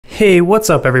Hey, what's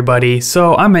up everybody?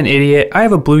 So I'm an idiot. I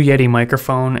have a Blue Yeti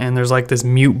microphone and there's like this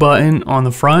mute button on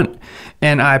the front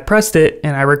and I pressed it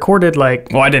and I recorded I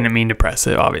didn't mean to press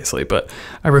it obviously, but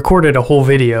I recorded a whole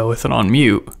video with it on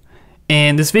mute.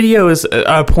 And this video is at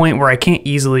a point where I can't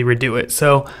easily redo it.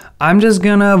 So I'm just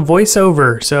gonna voice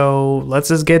over. So let's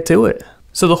just get to it.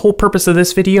 So the whole purpose of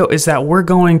this video is that we're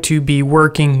going to be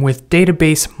working with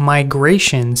database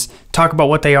migrations, talk about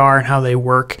what they are and how they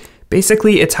work.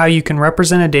 Basically, it's how you can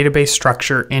represent a database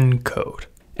structure in code.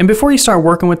 And before you start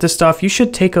working with this stuff, you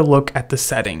should take a look at the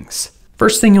settings.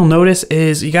 First thing you'll notice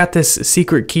is you got this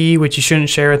secret key, which you shouldn't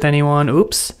share with anyone.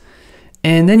 Oops.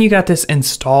 And then you got this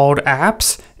installed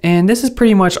apps. And this is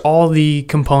pretty much all the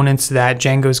components that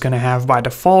Django is going to have by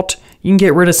default. You can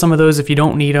get rid of some of those if you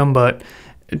don't need them, but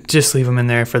just leave them in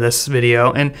there for this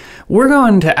video. And we're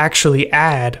going to actually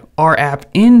add our app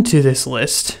into this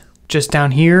list just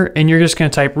down here, and you're just going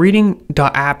to type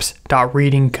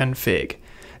reading.apps.readingconfig.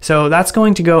 So that's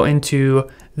going to go into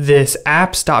this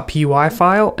apps.py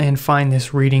file and find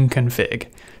this reading config.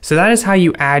 So that is how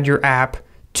you add your app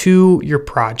to your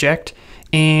project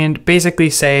and basically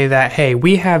say that, hey,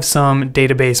 we have some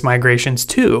database migrations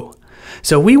too.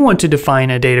 So we want to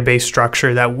define a database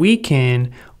structure that we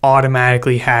can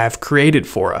automatically have created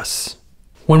for us.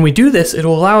 When we do this, it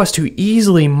will allow us to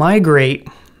easily migrate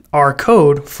our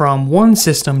code from one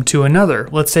system to another.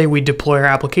 Let's say we deploy our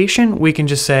application, we can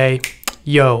just say,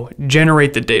 yo,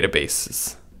 generate the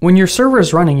databases. When your server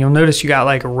is running, you'll notice you got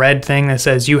like a red thing that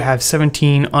says you have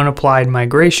 17 unapplied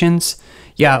migrations.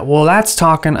 Yeah, well, that's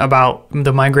talking about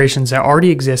the migrations that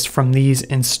already exist from these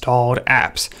installed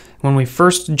apps. When we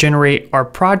first generate our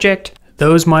project,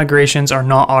 those migrations are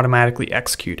not automatically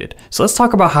executed. So let's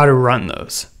talk about how to run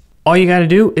those. All you got to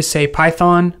do is say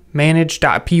python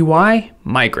manage.py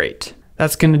migrate.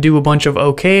 That's going to do a bunch of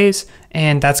OKs,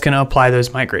 and that's going to apply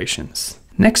those migrations.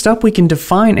 Next up, we can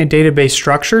define a database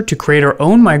structure to create our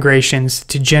own migrations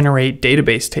to generate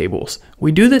database tables.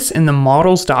 We do this in the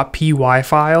models.py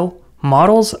file.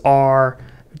 Models are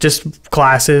just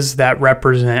classes that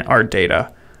represent our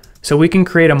data. So we can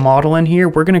create a model in here.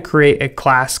 We're going to create a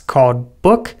class called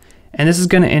book, and this is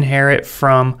going to inherit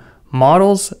from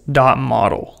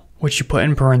models.model, which you put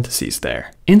in parentheses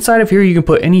there. Inside of here, you can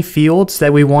put any fields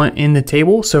that we want in the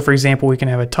table. So for example, we can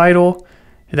have a title.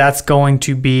 That's going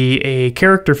to be a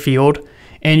character field,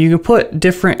 and you can put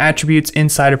different attributes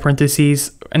inside of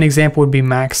parentheses. An example would be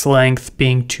max length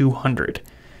being 200.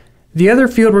 The other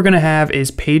field we're going to have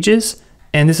is pages,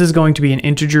 and this is going to be an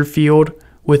integer field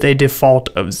with a default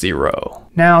of 0.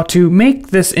 Now to make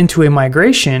this into a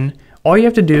migration, all you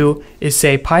have to do is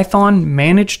say python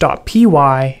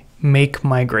manage.py make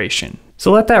migration.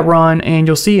 So let that run, and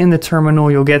you'll see in the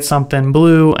terminal you'll get something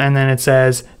blue and then it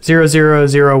says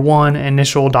 0001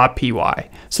 initial.py.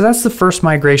 So that's the first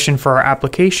migration for our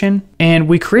application, and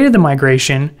we created the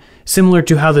migration similar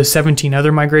to how the 17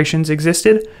 other migrations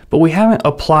existed, but we haven't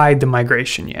applied the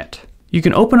migration yet. You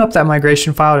can open up that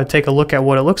migration file to take a look at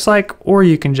what it looks like, or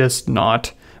you can just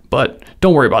not, but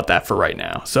don't worry about that for right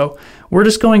now. So we're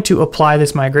just going to apply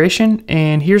this migration,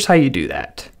 and here's how you do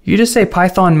that. You just say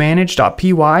python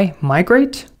manage.py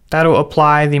migrate. That'll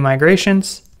apply the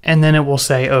migrations, and then it will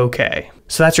say okay.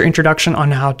 So that's your introduction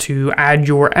on how to add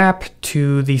your app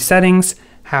to the settings,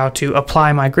 how to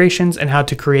apply migrations, and how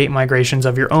to create migrations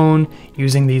of your own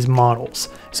using these models.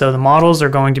 So the models are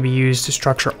going to be used to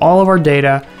structure all of our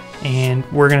data, and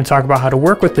we're going to talk about how to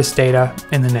work with this data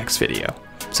in the next video.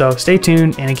 So stay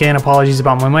tuned, and again, apologies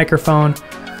about my microphone.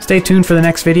 Stay tuned for the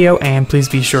next video, and please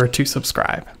be sure to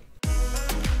subscribe.